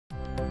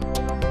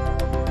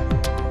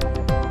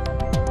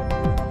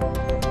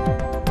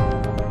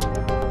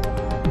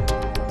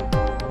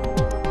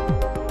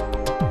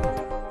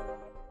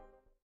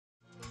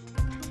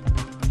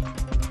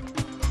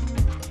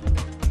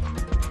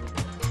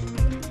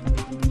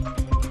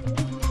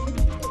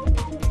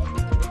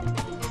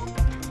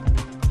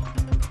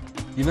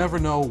You never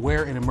know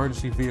where an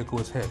emergency vehicle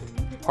is headed.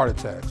 Heart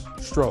attacks,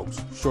 strokes,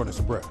 shortness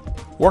of breath.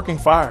 Working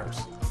fires,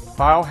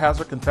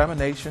 biohazard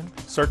contamination,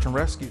 search and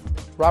rescue.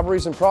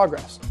 Robberies in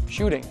progress,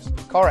 shootings,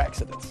 car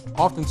accidents.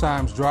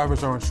 Oftentimes,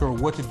 drivers are unsure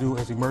what to do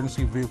as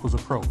emergency vehicles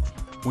approach.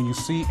 When you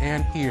see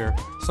and hear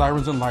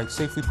sirens and lights,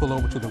 safely pull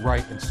over to the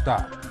right and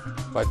stop.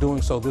 By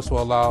doing so, this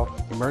will allow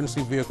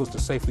emergency vehicles to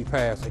safely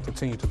pass and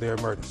continue to their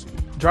emergency.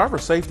 Driver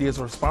safety is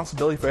a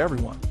responsibility for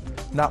everyone.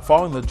 Not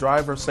following the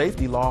driver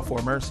safety law for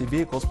emergency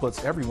vehicles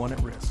puts everyone at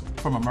risk,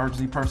 from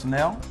emergency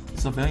personnel,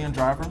 civilian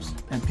drivers,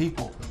 and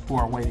people who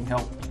are awaiting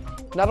help.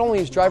 Not only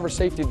is driver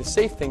safety the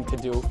safe thing to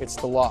do, it's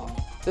the law.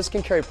 This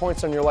can carry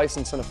points on your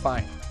license and a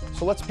fine.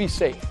 So let's be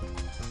safe.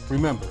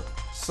 Remember,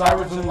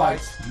 sirens and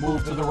lights,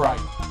 move to the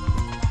right.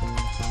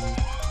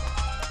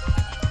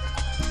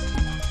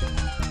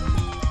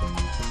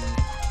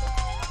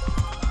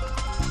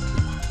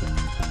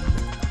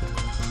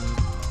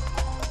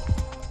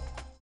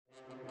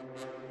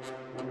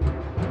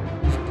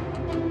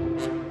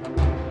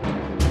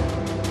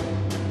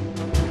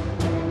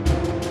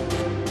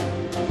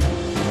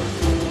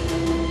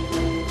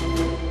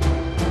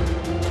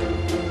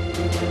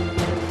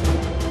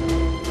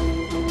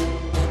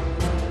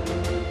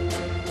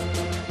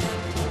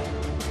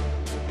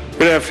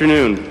 Good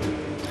afternoon.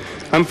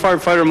 I'm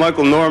Firefighter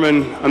Michael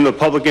Norman. I'm the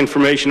Public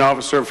Information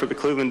Officer for the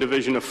Cleveland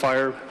Division of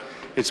Fire.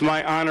 It's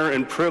my honor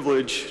and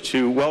privilege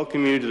to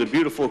welcome you to the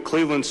beautiful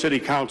Cleveland City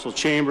Council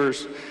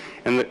chambers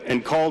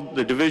and call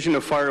the Division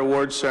of Fire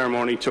Awards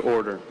ceremony to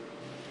order.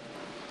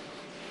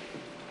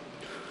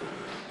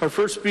 Our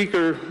first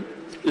speaker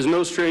is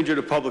no stranger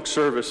to public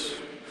service.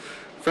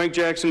 Frank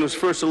Jackson was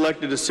first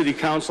elected to City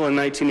Council in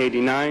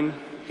 1989.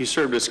 He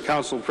served as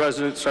Council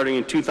President starting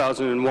in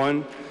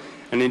 2001.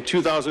 And in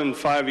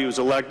 2005, he was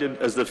elected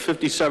as the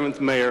 57th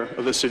mayor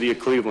of the city of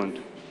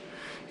Cleveland.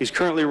 He's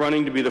currently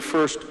running to be the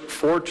first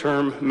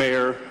four-term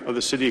mayor of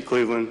the city of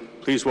Cleveland.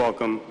 Please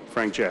welcome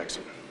Frank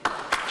Jackson.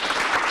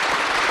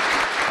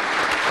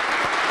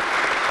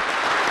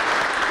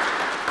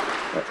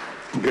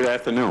 Good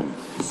afternoon.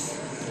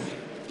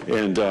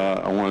 And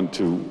I want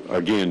to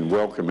again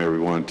welcome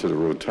everyone to the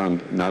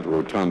rotunda, not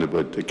rotunda,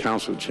 but the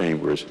council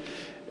chambers,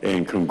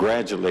 and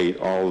congratulate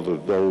all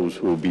of those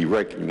who will be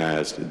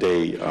recognized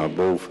today,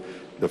 both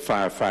the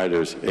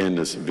firefighters and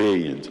the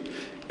civilians.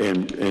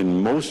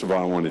 And most of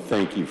all, I want to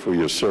thank you for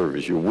your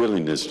service, your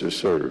willingness to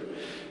serve.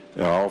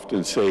 I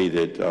often say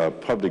that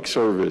public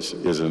service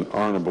is an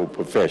honorable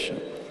profession,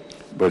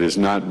 but it's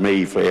not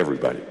made for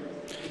everybody.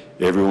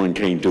 Everyone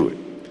can't do it.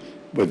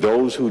 But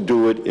those who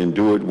do it and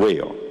do it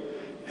well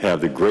have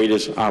the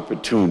greatest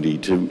opportunity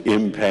to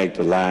impact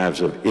the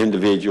lives of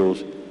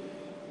individuals,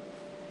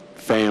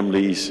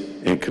 families,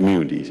 and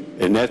communities.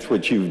 And that's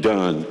what you've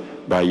done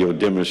by your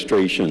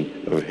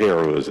demonstration of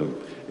heroism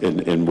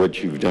and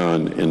what you've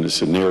done in the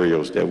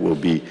scenarios that will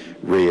be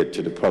read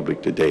to the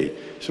public today.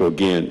 So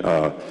again,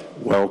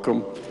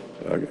 welcome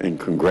and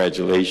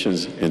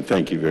congratulations, and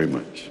thank you very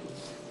much.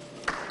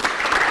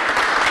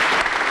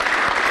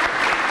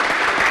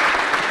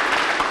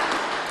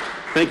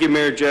 Thank you,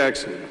 Mayor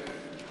Jackson.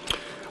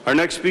 Our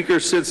next speaker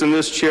sits in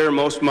this chair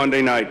most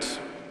Monday nights.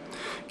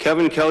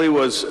 Kevin Kelly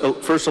was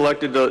first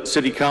elected to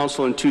City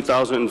Council in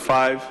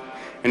 2005,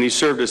 and he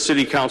served as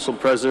City Council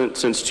President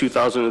since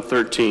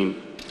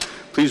 2013.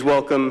 Please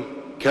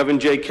welcome Kevin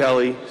J.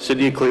 Kelly,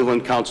 City of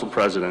Cleveland Council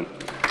President.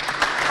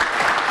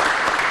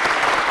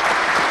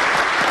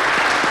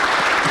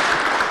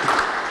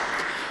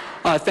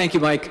 Thank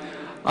you, Mike.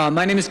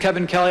 My name is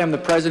Kevin Kelly. I'm the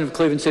President of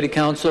Cleveland City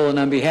Council, and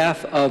on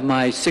behalf of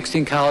my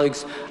 16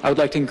 colleagues, I would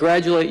like to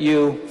congratulate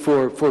you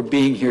for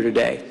being here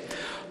today.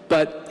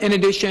 But in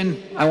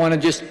addition, I want to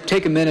just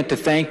take a minute to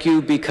thank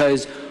you,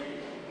 because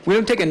we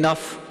don't take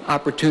enough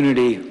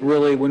opportunity,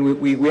 really, when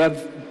we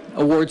have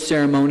award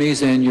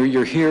ceremonies, and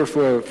you're here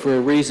for a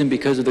reason,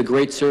 because of the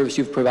great service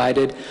you've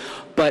provided.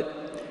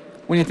 But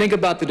when you think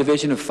about the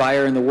Division of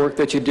Fire and the work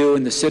that you do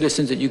and the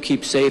citizens that you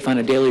keep safe on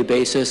a daily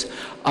basis,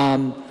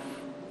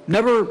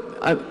 never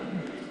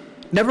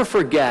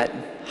forget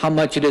how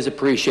much it is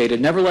appreciated.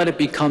 Never let it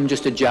become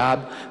just a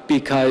job,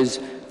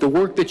 because the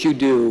work that you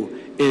do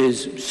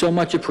is so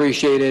much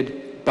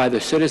appreciated by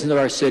the citizens of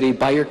our city,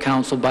 by your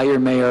council, by your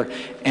mayor,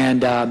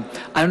 and I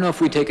don't know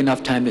if we take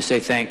enough time to say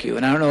thank you,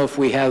 and I don't know if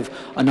we have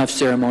enough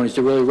ceremonies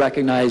to really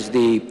recognize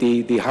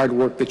the hard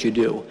work that you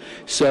do.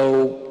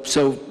 So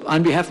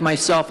on behalf of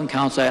myself and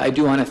council, I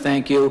do want to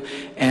thank you,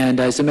 and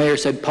as the mayor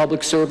said,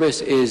 public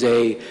service is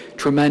a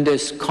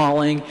tremendous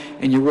calling,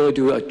 and you really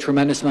do a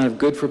tremendous amount of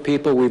good for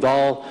people. We've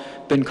all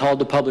been called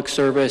to public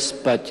service,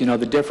 but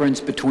the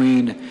difference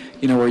between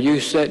where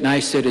you sit and I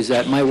sit is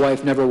that my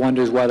wife never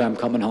wonders whether I'm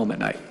coming home at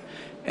night,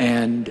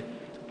 and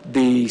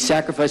the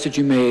sacrifice that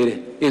you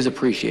made is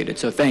appreciated.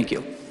 So thank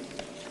you.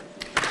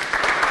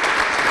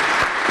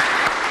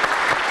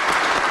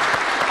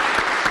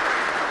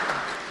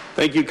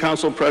 Thank you,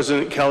 Council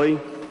President Kelly.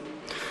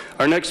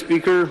 Our next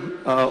speaker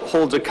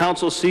holds a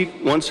council seat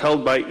once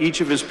held by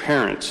each of his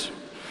parents.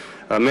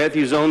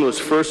 Matthew Zone was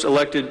first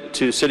elected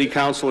to City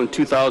Council in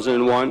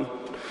 2001.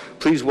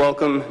 Please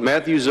welcome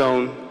Matthew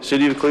Zone,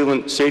 City of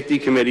Cleveland Safety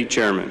Committee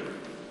Chairman.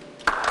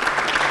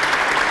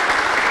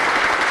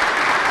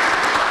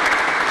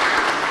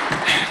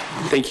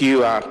 Thank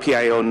you,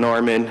 PIO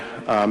Norman,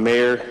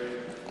 Mayor,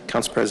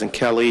 Council President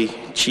Kelly,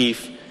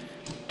 Chief,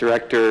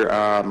 Director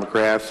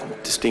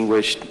McGrath,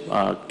 distinguished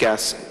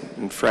guests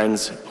and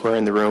friends who are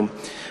in the room.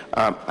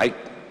 I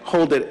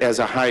hold it as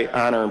a high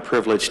honor and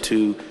privilege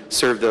to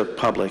serve the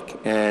public,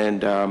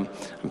 and I'm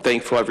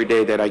thankful every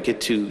day that I get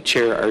to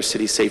chair our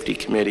City Safety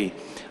Committee.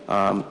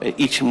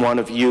 Each and one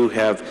of you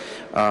have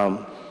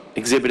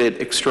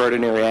exhibited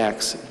extraordinary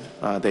acts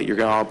that you're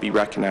going to all be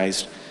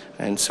recognized.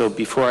 And so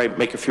before I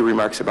make a few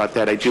remarks about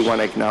that, I do want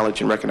to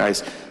acknowledge and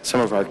recognize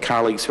some of our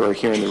colleagues who are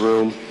here in the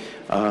room.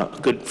 A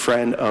good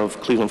friend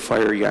of Cleveland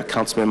Fire, you got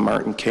Councilman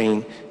Martin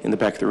Kane in the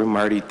back of the room.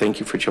 Marty, thank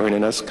you for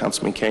joining us,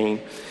 Councilman Kane.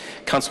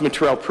 Councilman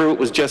Terrell Pruitt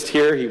was just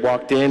here. He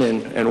walked in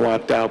and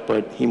walked out,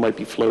 but he might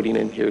be floating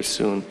in here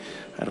soon.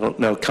 I don't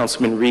know.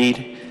 Councilman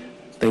Reed,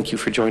 thank you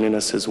for joining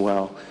us as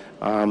well.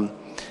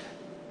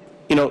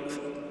 You know,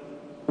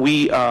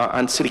 we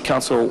on City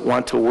Council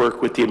want to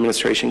work with the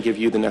administration, give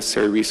you the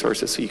necessary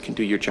resources so you can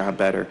do your job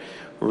better.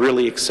 We're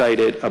really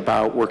excited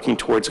about working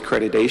towards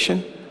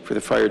accreditation for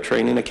the Fire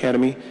Training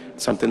Academy,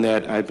 something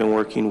that I've been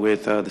working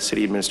with the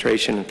City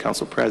Administration and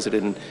Council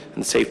President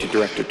and the Safety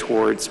Director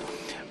towards.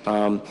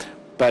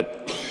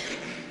 But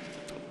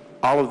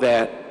all of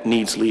that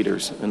needs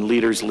leaders, and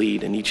leaders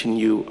lead, and each of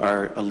you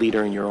are a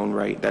leader in your own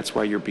right. That's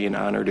why you're being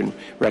honored and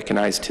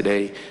recognized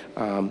today.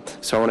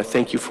 So I want to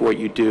thank you for what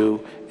you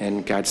do,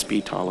 and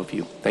Godspeed to all of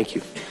you. Thank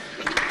you.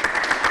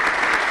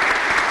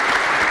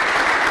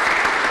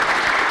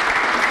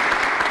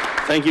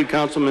 Thank you,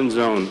 Councilman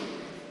Zone.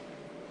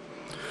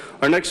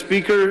 Our next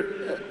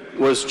speaker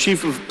was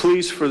Chief of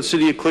Police for the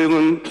City of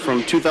Cleveland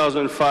from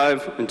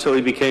 2005 until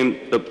he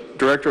became the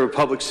Director of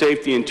Public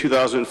Safety in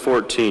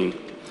 2014.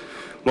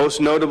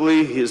 Most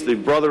notably, he is the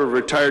brother of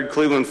retired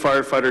Cleveland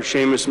firefighter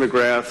Seamus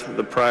McGrath,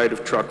 the pride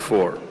of Truck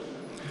 4.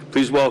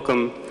 Please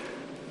welcome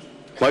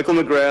Michael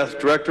McGrath,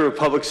 Director of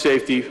Public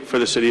Safety for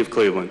the City of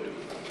Cleveland.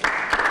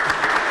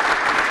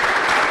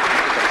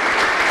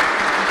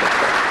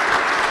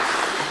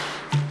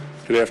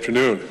 Good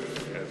afternoon.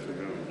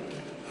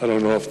 I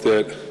don't know if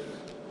that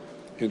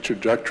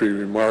introductory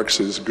remarks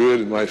is good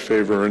in my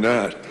favor or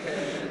not.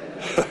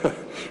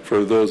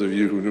 For those of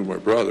you who knew my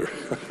brother,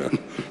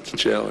 it's a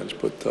challenge,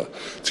 but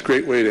it's a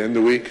great way to end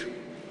the week,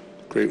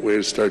 great way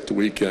to start the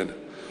weekend.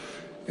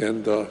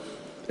 And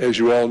as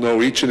you all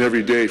know, each and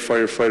every day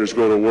firefighters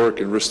go to work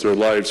and risk their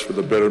lives for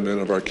the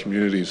betterment of our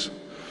communities.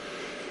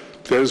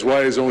 That is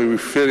why it's only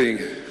fitting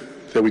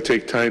that we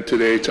take time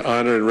today to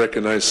honor and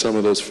recognize some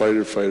of those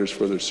firefighters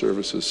for their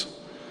services.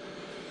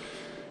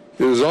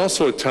 It is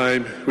also a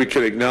time we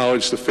can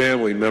acknowledge the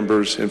family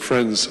members and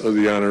friends of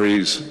the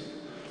honorees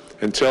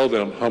and tell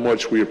them how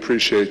much we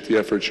appreciate the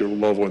efforts your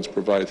loved ones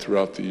provide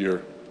throughout the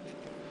year.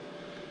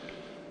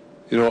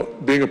 You know,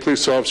 being a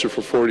police officer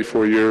for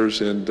 44 years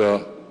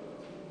and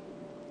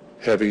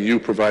having you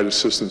provide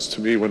assistance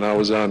to me when I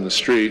was on the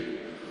street,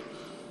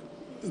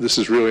 this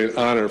is really an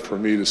honor for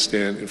me to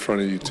stand in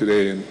front of you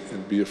today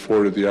and be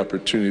afforded the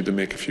opportunity to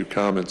make a few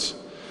comments.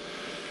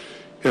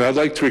 And I'd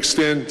like to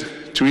extend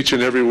to each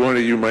and every one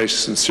of you my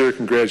sincere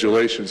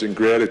congratulations and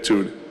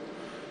gratitude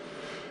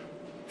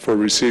for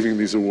receiving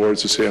these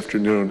awards this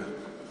afternoon.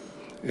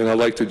 And I'd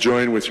like to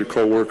join with your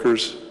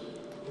co-workers,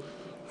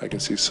 I can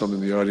see some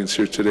in the audience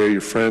here today, your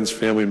friends,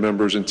 family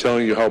members, in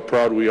telling you how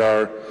proud we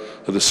are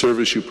of the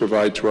service you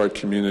provide to our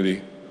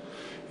community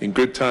in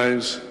good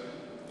times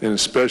and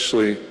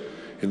especially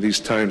in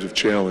these times of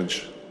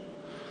challenge.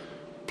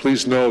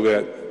 Please know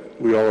that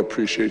we all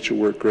appreciate your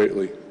work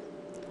greatly.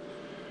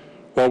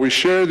 While we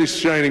share these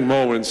shining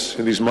moments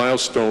and these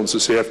milestones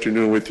this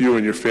afternoon with you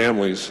and your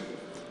families,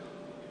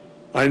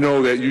 I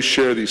know that you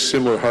share these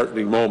similar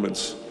heartening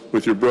moments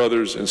with your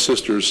brothers and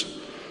sisters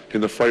in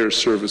the fire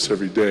service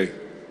every day,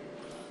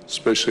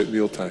 especially at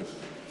mealtime.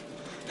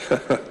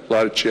 A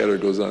lot of chatter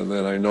goes on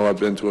then. I know I've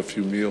been to a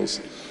few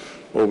meals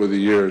over the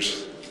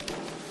years.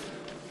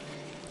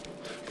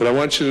 But I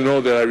want you to know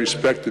that I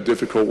respect the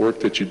difficult work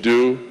that you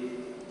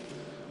do.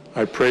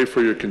 I pray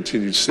for your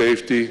continued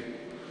safety.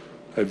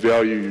 I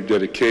value your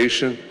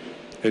dedication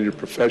and your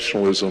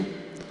professionalism,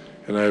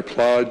 and I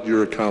applaud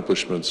your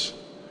accomplishments.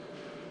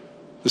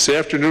 This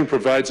afternoon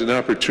provides an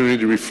opportunity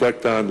to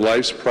reflect on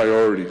life's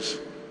priorities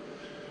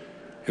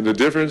and the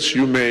difference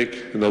you make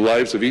in the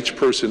lives of each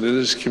person in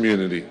this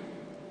community.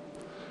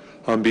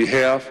 On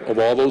behalf of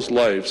all those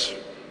lives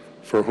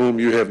for whom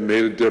you have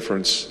made a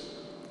difference,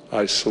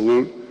 I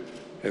salute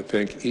and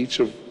thank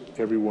each of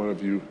every one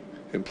of you,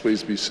 and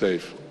please be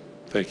safe.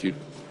 Thank you.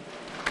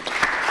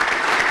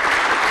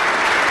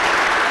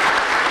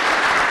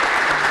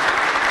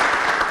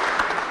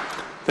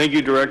 Thank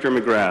you, Director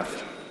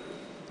McGrath.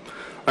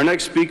 Our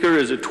next speaker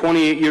is a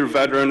 28-year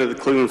veteran of the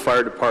Cleveland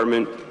Fire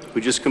Department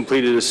who just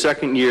completed his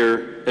second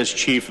year as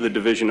Chief of the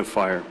Division of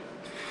Fire.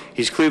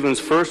 He's Cleveland's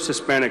first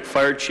Hispanic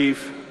fire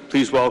chief.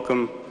 Please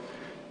welcome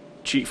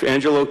Chief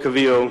Angelo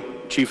Cavillo,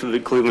 Chief of the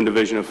Cleveland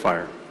Division of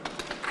Fire.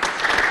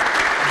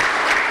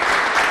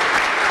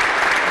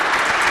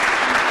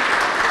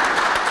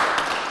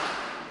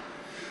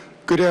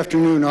 Good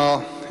afternoon,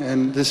 all,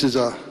 and this is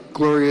a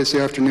glorious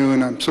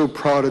afternoon. I'm so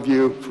proud of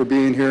you for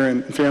being here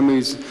and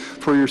families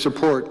for your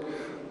support.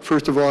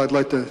 First of all, I'd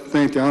like to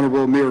thank the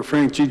Honorable Mayor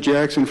Frank G.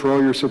 Jackson for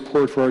all your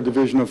support for our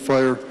Division of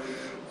Fire.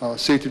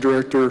 Safety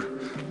Director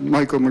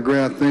Michael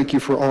McGrath, thank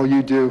you for all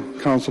you do.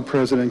 Council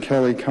President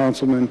Kelly,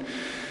 Councilman,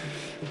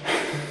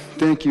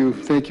 thank you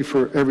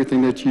for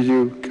everything that you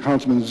do.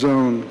 Councilman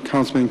Zone,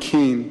 Councilman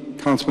Keene,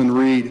 Councilman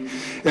Reed,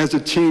 as a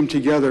team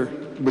together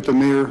with the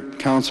mayor,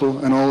 council,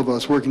 and all of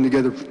us working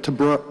together to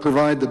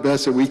provide the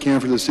best that we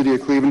can for the city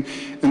of Cleveland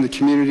and the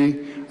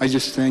community. I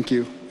just thank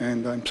you,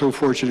 and I'm so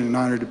fortunate and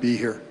honored to be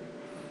here.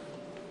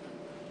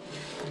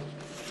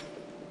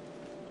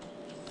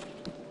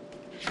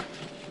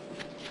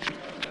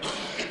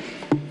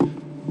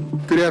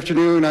 Good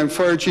afternoon. I'm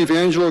Fire Chief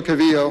Angelo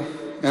Cavillo,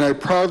 and I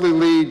proudly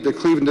lead the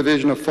Cleveland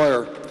Division of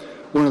Fire,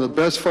 one of the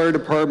best fire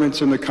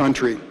departments in the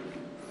country.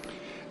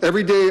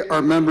 Every day,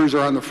 our members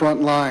are on the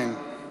front line,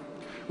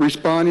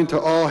 responding to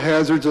all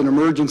hazards and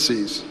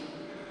emergencies,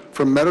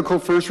 from medical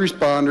first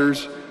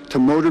responders to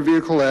motor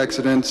vehicle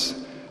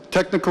accidents,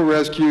 technical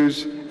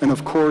rescues, and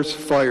of course,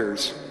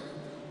 fires.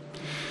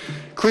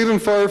 Cleveland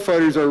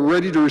firefighters are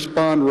ready to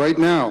respond right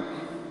now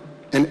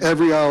and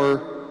every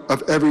hour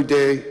of every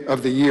day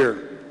of the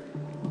year.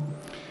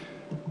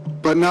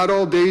 But not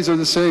all days are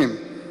the same.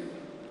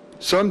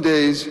 Some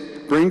days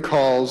bring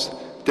calls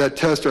that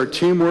test our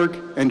teamwork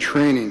and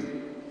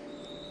training,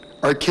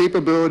 our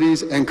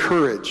capabilities and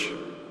courage.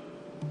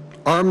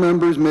 Our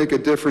members make a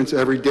difference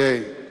every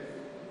day.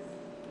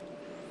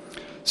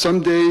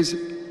 Some days,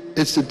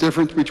 it's the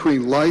difference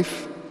between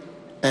life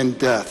and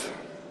death.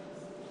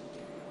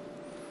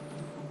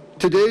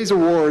 Today's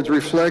awards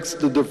reflects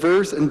the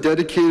diverse and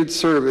dedicated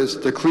service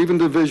the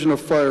Cleveland Division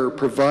of Fire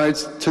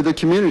provides to the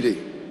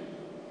community.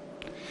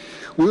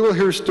 We will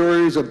hear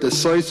stories of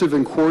decisive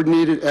and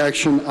coordinated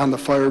action on the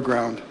fire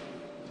ground,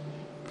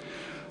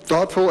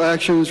 thoughtful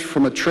actions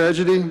from a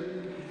tragedy,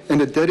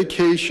 and a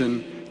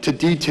dedication to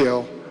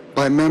detail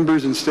by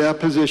members in staff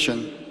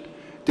position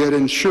that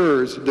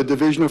ensures the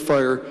Division of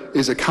Fire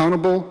is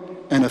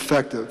accountable and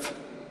effective.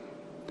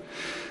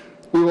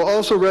 We will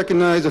also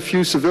recognize a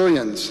few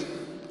civilians,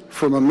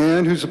 from a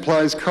man who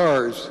supplies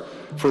cars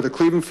for the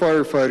Cleveland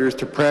firefighters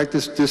to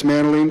practice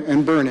dismantling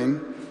and burning,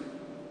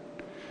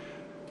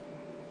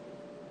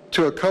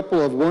 to a couple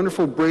of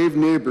wonderful, brave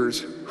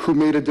neighbors who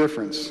made a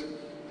difference.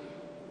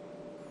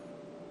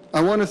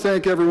 I want to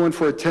thank everyone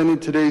for attending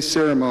today's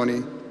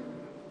ceremony.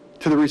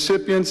 To the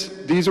recipients,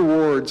 these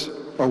awards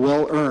are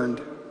well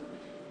earned.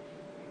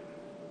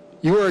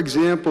 You are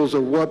examples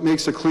of what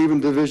makes the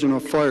Cleveland Division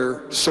of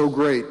Fire so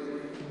great.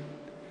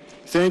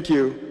 Thank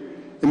you,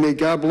 and may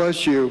God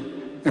bless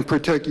you and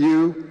protect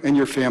you and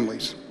your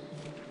families.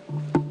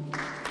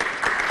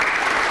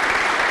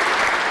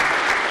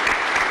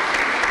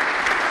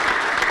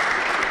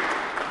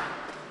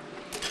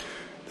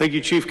 Thank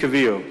you, Chief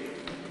Cavillo.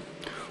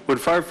 Would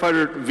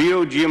Firefighter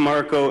Vito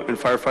Gianmarco and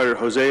Firefighter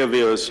Jose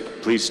Aviles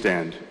please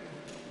stand?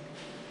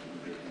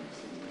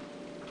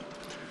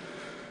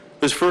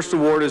 This first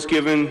award is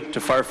given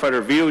to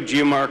Firefighter Vito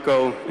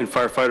Gianmarco and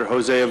Firefighter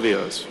Jose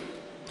Aviles.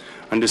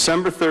 On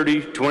December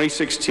 30,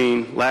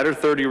 2016, Ladder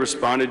 30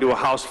 responded to a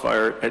house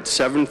fire at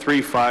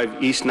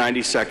 735 East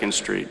 92nd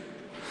Street.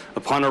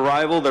 Upon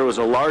arrival, there was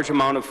a large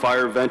amount of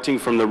fire venting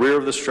from the rear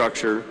of the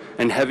structure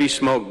and heavy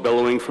smoke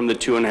billowing from the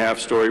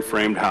 2.5-story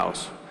framed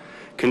house.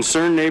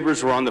 Concerned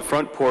neighbors were on the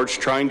front porch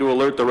trying to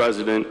alert the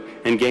resident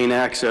and gain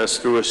access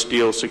through a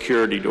steel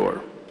security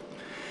door.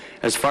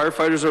 As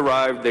firefighters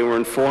arrived, they were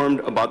informed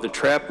about the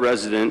trapped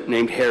resident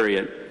named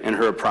Harriet and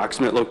her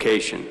approximate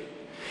location.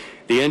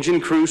 The engine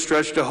crew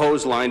stretched a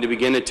hose line to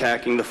begin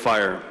attacking the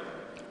fire.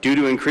 Due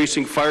to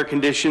increasing fire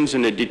conditions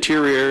and a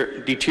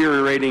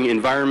deteriorating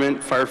environment,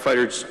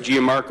 firefighters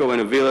Gianmarco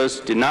and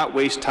Aviles did not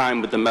waste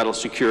time with the metal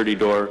security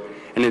door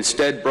and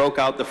instead broke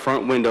out the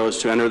front windows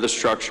to enter the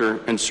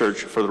structure and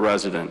search for the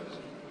resident.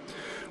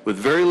 With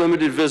very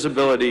limited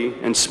visibility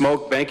and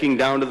smoke banking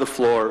down to the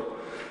floor,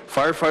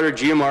 firefighter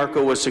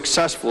Gianmarco was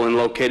successful in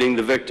locating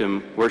the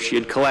victim where she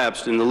had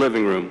collapsed in the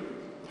living room.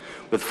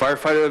 With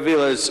firefighter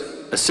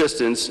Aviles'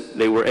 assistance,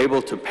 they were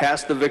able to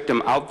pass the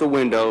victim out the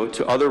window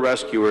to other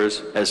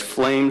rescuers as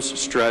flames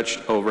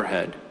stretched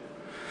overhead.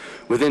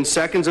 Within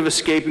seconds of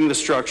escaping the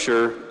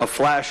structure, a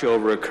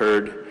flashover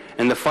occurred,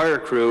 and the fire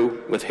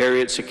crew, with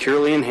Harriet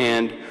securely in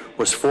hand,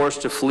 was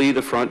forced to flee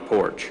the front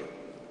porch.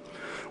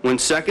 When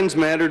seconds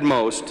mattered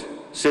most,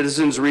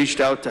 citizens reached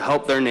out to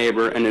help their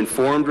neighbor and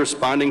informed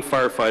responding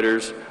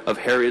firefighters of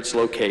Harriet's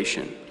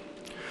location.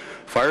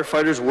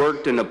 Firefighters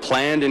worked in a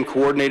planned and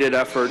coordinated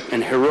effort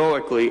and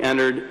heroically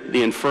entered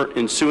the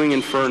ensuing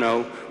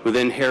inferno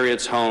within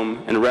Harriet's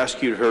home and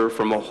rescued her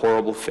from a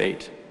horrible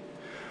fate.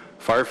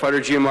 Firefighter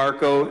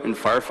Gianmarco and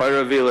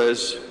Firefighter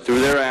Aviles,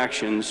 through their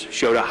actions,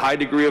 showed a high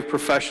degree of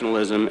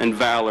professionalism and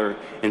valor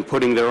in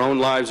putting their own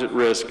lives at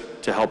risk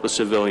to help a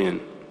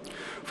civilian.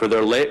 For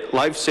their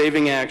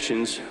life-saving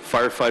actions,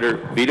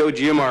 Firefighter Vito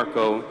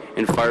Gianmarco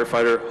and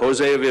Firefighter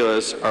Jose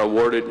Aviles are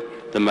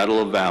awarded the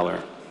Medal of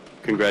Valor.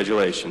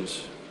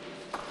 Congratulations.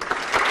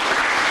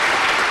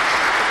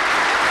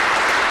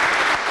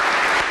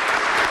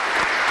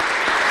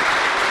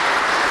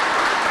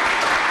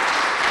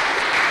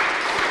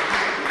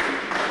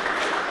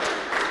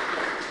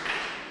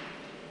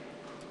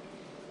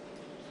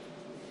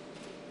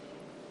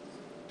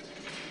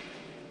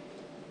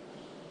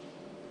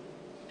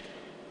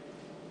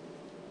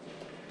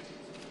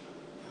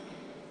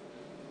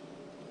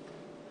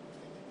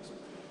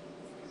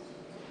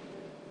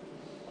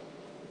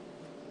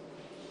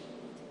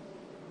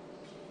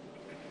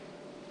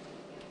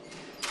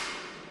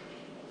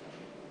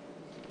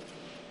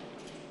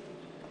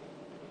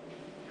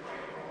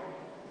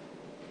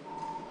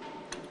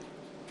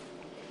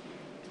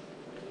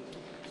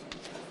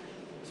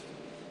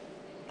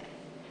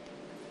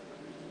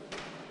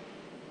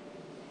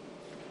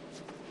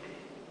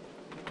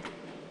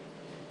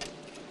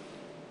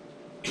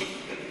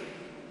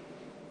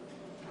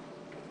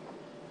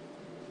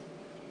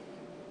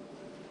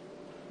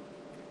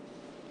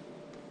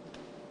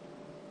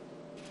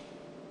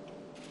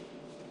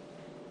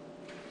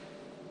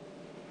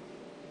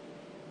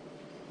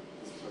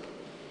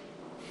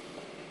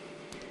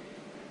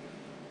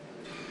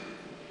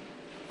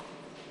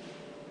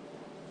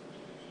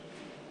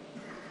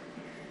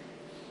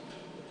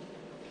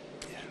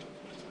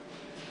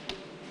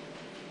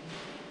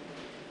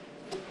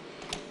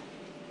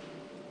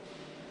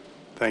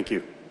 Thank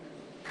you.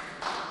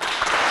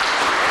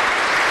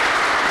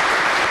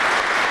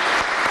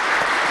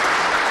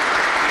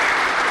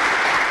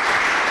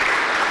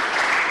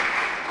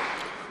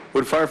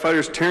 Would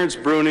firefighters Terrence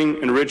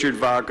Bruning and Richard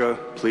Vaca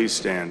please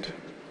stand?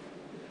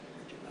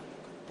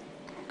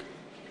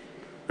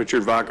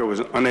 Richard Vaca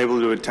was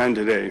unable to attend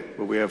today,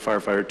 but we have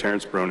firefighter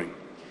Terrence Bruning.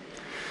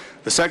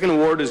 The second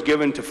award is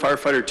given to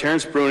firefighter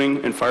Terrence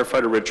Bruning and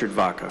firefighter Richard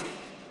Vaca.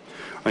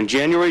 On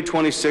January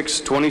 26,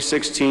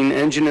 2016,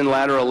 Engine and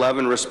Ladder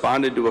 11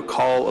 responded to a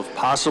call of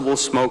possible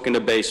smoke in a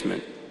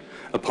basement.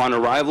 Upon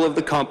arrival of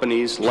the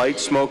companies, light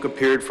smoke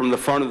appeared from the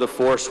front of the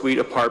 4-suite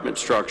apartment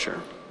structure.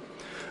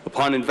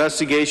 Upon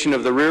investigation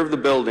of the rear of the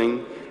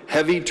building,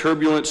 heavy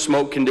turbulent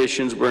smoke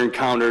conditions were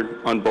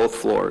encountered on both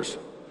floors.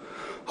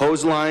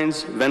 Hose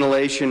lines,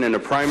 ventilation, and a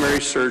primary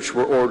search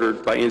were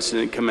ordered by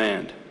Incident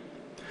Command.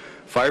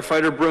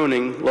 Firefighter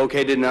Bruning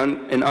located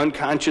an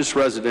unconscious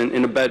resident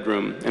in a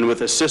bedroom and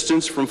with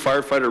assistance from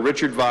firefighter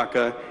Richard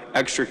Vaca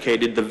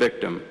extricated the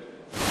victim.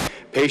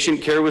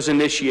 Patient care was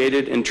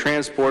initiated and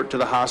transport to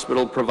the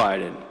hospital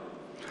provided.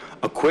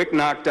 A quick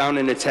knockdown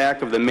and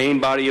attack of the main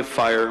body of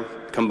fire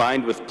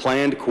combined with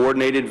planned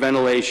coordinated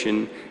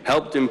ventilation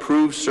helped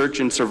improve search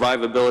and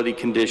survivability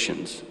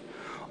conditions.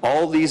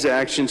 All these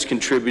actions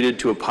contributed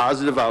to a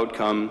positive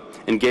outcome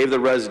and gave the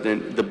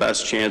resident the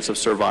best chance of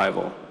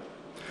survival.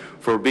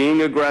 For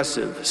being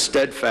aggressive,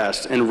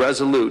 steadfast, and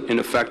resolute in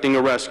effecting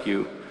a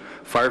rescue,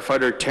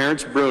 firefighter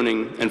Terrence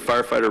Bruning and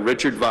firefighter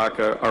Richard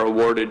Vaca are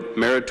awarded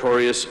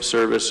meritorious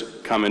service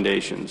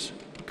commendations.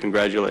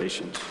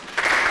 Congratulations.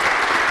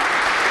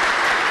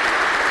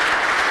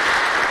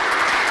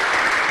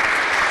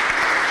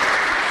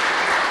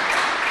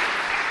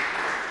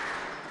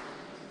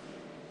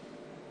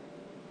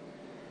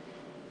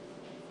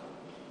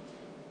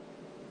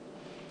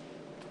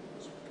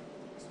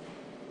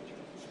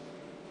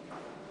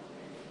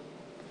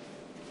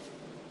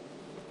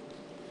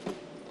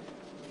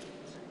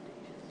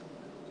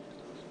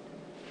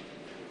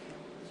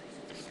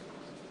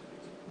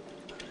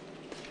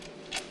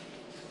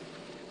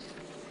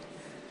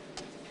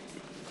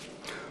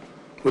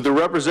 Would the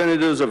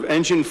representatives of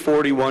Engine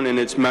 41 and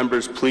its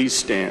members please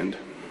stand?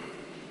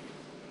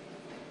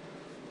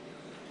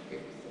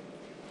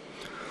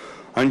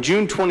 On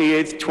June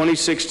 28,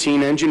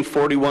 2016, Engine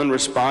 41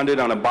 responded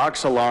on a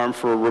box alarm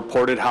for a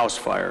reported house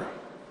fire.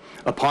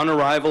 Upon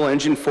arrival,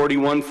 Engine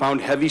 41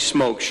 found heavy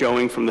smoke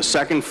showing from the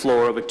second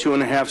floor of a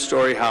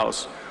 2.5-story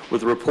house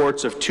with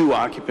reports of 2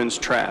 occupants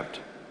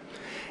trapped.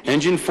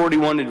 Engine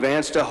 41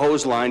 advanced a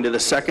hose line to the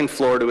second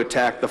floor to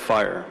attack the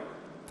fire.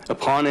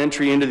 Upon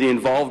entry into the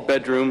involved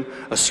bedroom,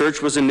 a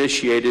search was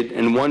initiated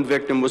and 1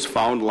 victim was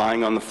found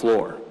lying on the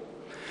floor.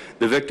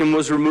 The victim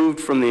was removed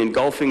from the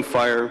engulfing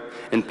fire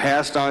and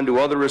passed on to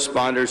other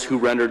responders who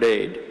rendered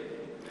aid.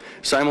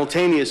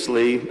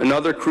 Simultaneously,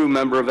 another crew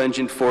member of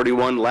Engine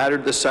 41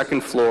 laddered the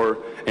second floor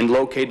and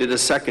located a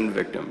second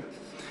victim.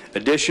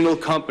 Additional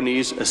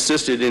companies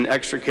assisted in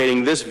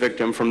extricating this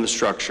victim from the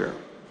structure.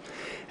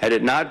 Had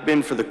it not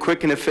been for the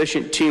quick and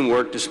efficient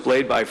teamwork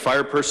displayed by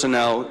fire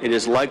personnel, it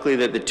is likely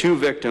that the 2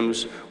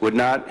 victims would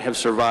not have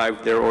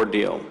survived their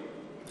ordeal.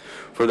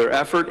 For their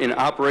effort in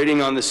operating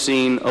on the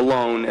scene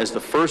alone as the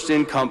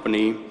first-in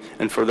company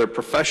and for their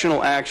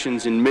professional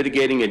actions in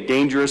mitigating a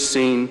dangerous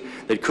scene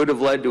that could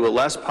have led to a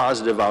less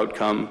positive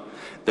outcome,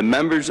 the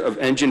members of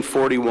Engine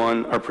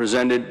 41 are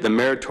presented the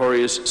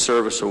Meritorious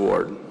Service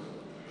Award.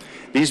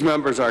 These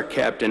members are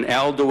Captain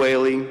Al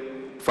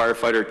Dwaley,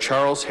 firefighter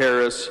Charles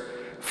Harris,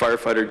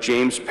 firefighter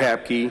James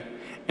Papke,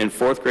 and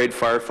 4th grade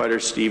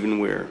firefighter Stephen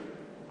Weir.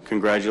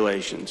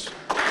 Congratulations.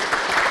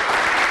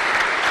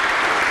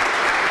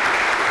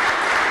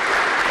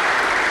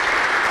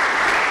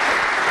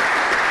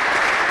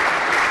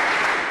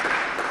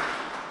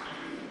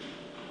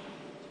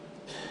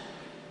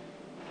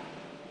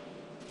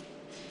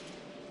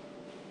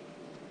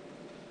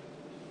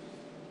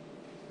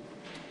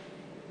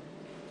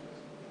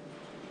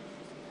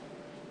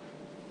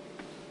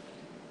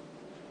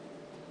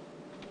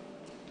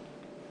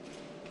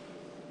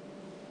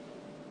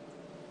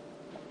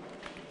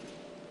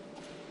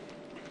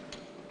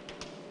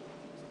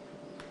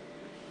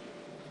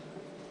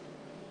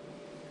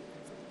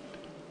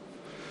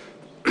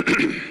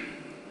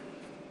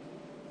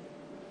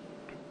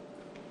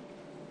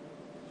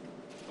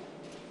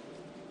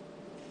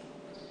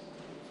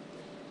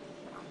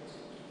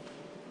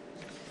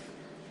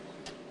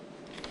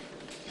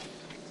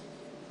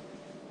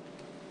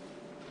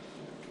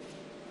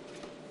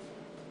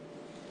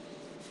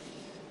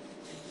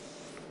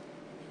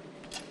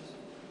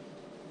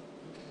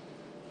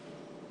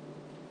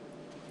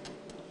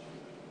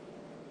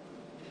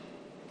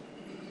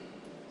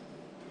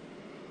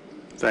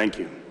 Thank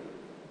you.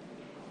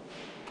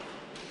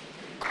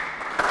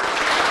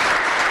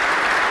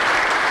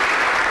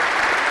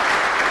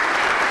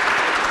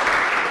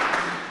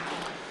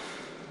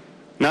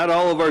 Not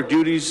all of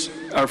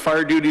our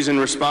fire duties and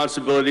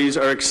responsibilities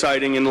are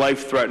exciting and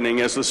life-threatening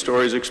as the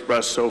stories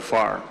expressed so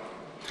far.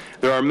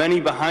 There are many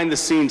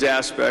behind-the-scenes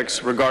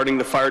aspects regarding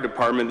the fire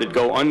department that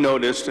go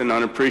unnoticed and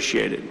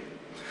unappreciated.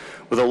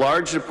 With a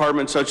large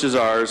department such as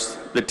ours,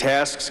 the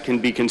tasks can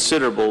be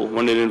considerable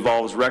when it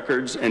involves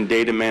records and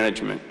data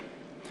management.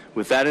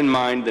 With that in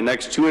mind, the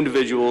next two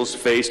individuals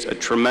faced a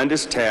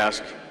tremendous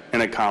task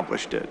and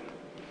accomplished it.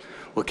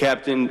 Will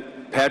Captain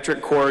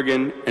Patrick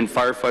Corrigan and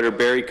firefighter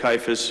Barry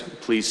Kaifas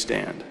please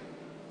stand?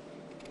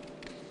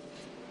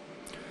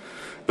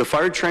 The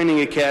Fire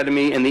Training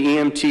Academy and the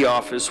EMT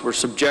office were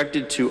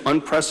subjected to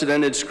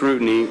unprecedented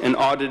scrutiny and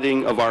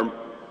auditing of our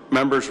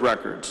members'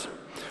 records.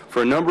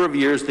 For a number of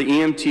years, the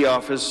EMT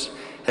office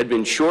had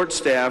been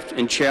short-staffed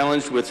and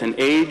challenged with an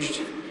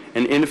aged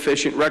and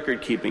inefficient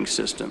record-keeping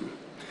system.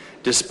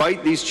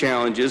 Despite these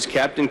challenges,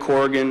 Captain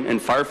Corrigan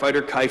and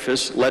firefighter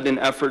Kaifas led an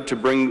effort to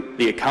bring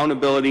the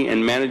accountability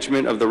and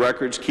management of the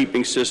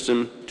records-keeping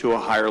system to a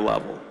higher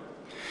level.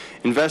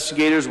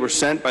 Investigators were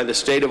sent by the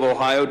state of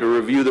Ohio to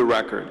review the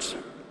records.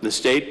 The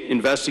state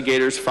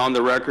investigators found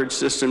the record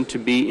system to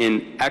be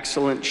in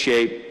excellent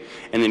shape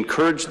and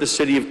encouraged the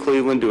city of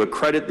Cleveland to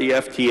accredit the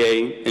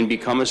FTA and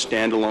become a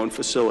standalone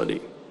facility.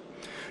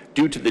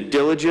 Due to the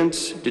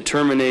diligence,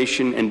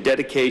 determination, and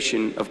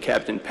dedication of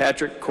Captain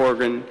Patrick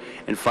Corrigan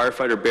and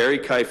firefighter Barry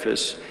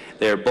Kaifas,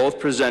 they are both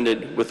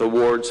presented with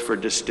awards for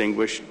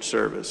distinguished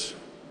service.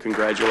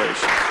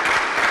 Congratulations.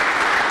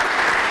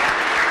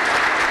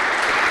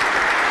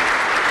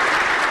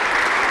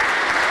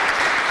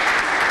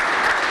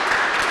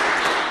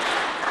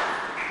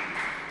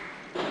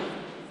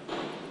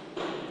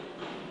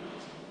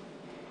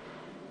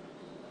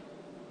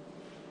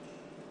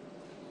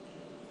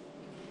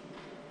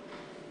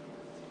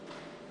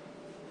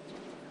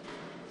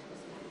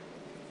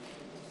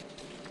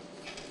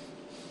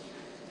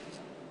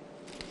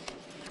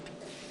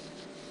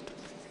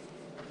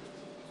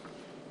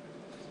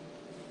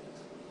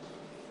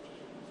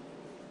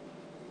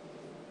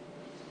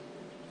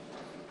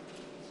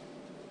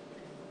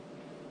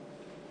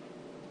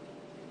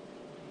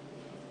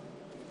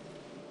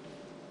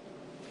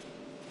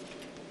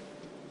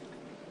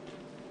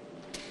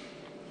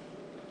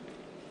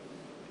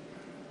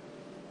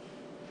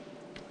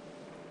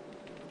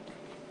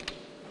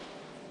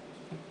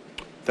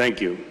 Thank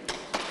you.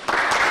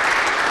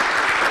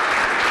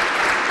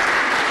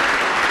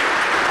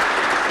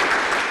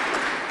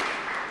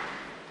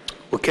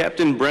 Will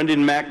Captain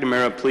Brendan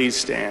McNamara please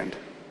stand?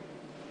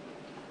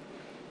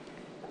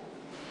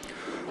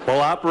 While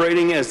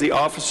operating as the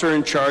officer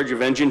in charge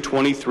of Engine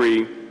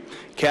 23,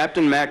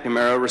 Captain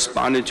McNamara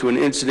responded to an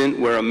incident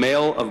where a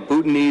male of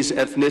Bhutanese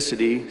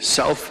ethnicity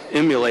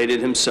self-immolated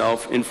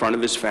himself in front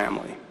of his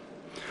family.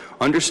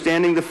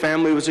 Understanding the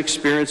family was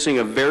experiencing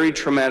a very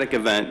traumatic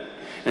event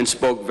and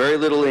spoke very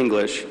little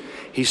English,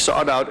 he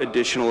sought out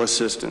additional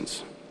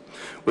assistance.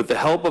 With the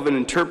help of an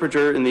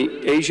interpreter in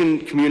the Asian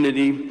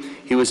community,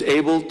 he was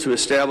able to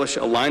establish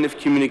a line of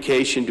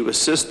communication to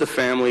assist the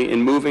family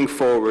in moving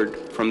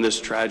forward from this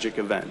tragic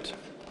event.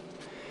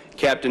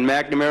 Captain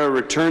McNamara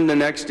returned the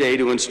next day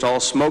to install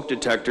smoke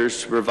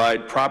detectors to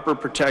provide proper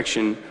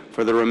protection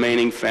for the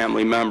remaining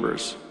family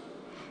members.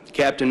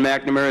 Captain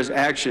McNamara's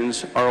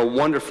actions are a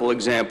wonderful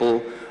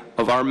example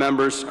of our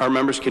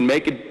members can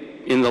make it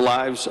in the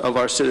lives of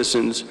our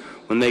citizens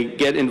when they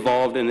get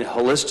involved in a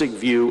holistic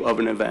view of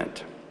an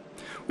event.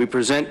 We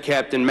present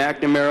Captain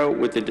McNamara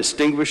with the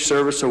Distinguished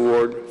Service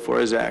Award for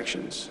his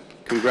actions.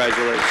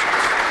 Congratulations.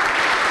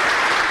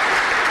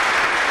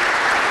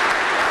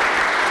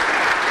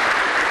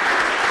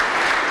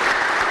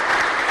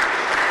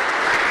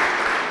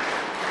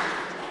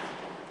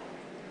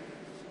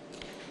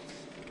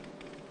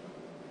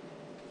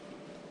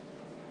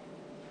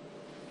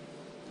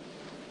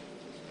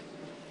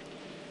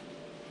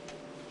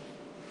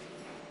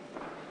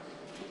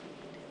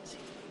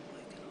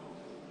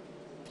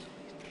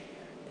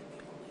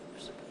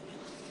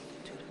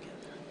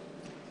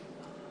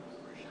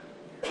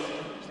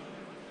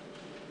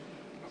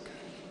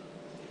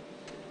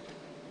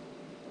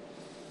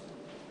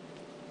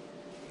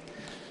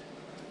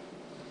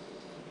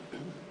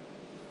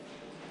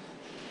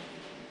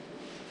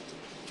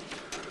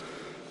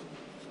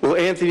 Will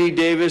Anthony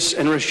Davis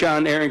and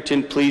Rashawn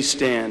Arrington please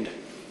stand?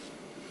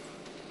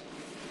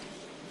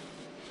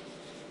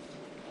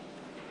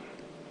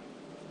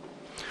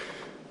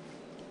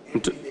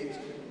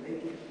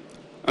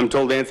 I'm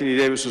told Anthony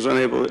Davis was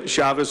unable,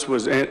 Chavez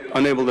was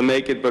unable to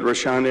make it, but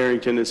Rashawn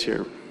Arrington is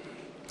here.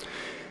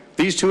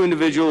 These two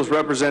individuals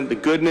represent the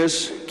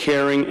goodness,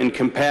 caring, and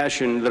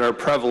compassion that are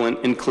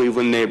prevalent in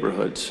Cleveland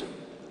neighborhoods.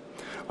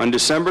 On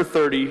December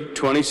 30,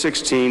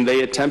 2016,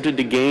 they attempted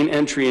to gain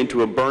entry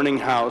into a burning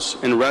house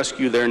and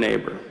rescue their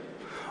neighbor.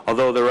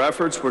 Although their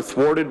efforts were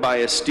thwarted by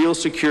a steel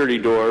security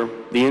door,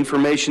 the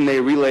information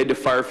they relayed to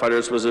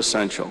firefighters was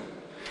essential.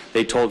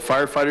 They told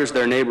firefighters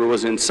their neighbor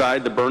was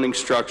inside the burning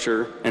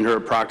structure and her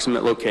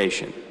approximate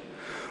location.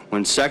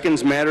 When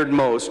seconds mattered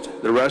most,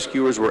 the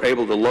rescuers were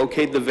able to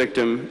locate the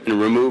victim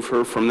and remove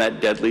her from that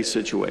deadly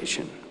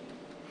situation.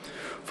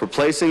 for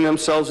placing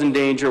themselves in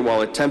danger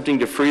while attempting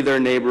to free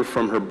their neighbor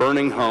from her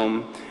burning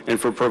home, and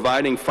for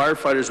providing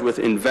firefighters with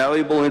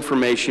invaluable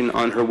information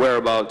on her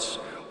whereabouts.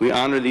 We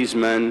honor these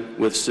men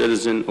with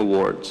citizen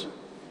awards.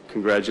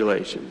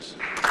 Congratulations.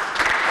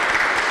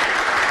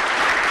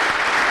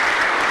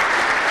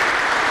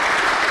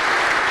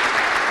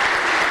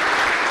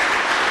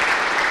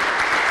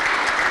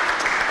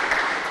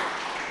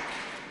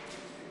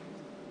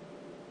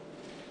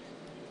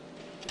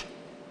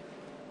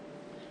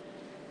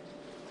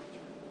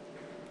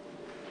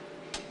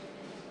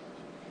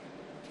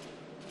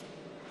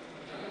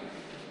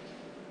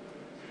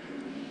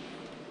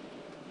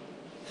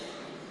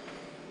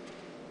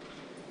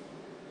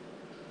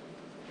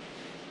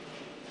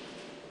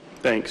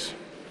 Thanks.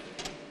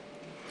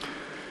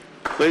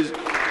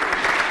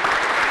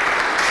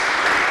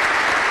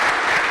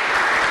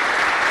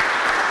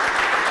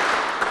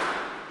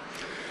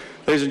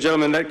 Ladies and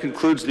gentlemen, that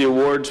concludes the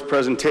awards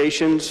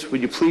presentations.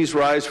 Would you please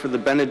rise for the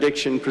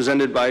benediction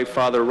presented by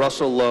Father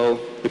Russell Lowe,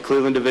 the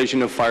Cleveland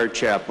Division of Fire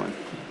Chaplain.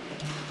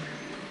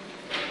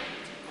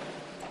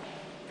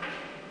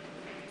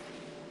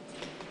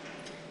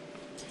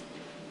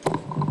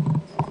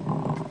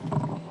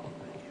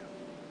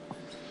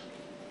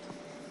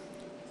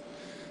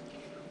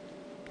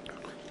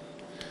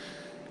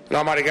 And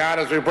Almighty God,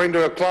 as we bring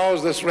to a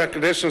close this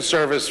recognition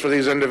service for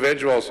these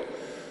individuals,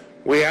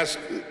 we ask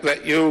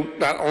that you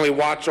not only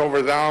watch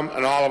over them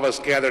and all of us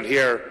gathered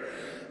here,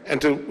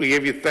 and we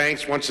give you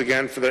thanks once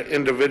again for their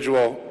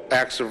individual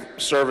acts of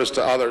service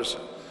to others.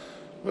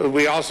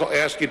 We also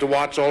ask you to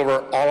watch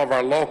over all of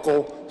our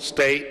local,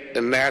 state,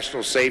 and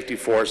national safety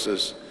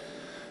forces.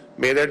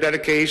 May their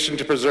dedication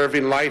to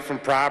preserving life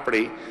and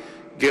property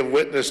give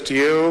witness to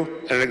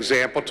you and an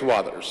example to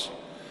others.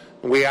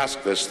 And we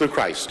ask this through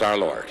Christ our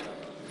Lord.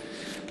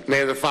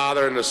 May the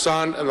Father and the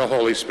Son and the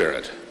Holy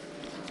Spirit.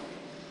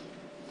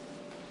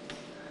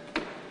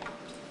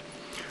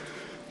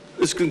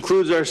 This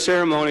concludes our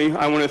ceremony.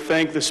 I want to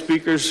thank the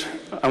speakers.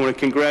 I want to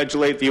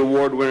congratulate the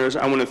award winners.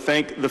 I want to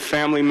thank the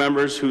family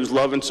members whose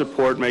love and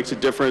support makes a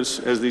difference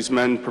as these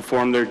men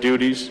perform their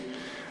duties.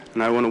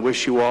 And I want to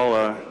wish you all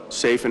a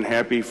safe and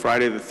happy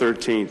Friday the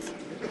 13th.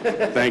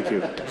 Thank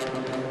you.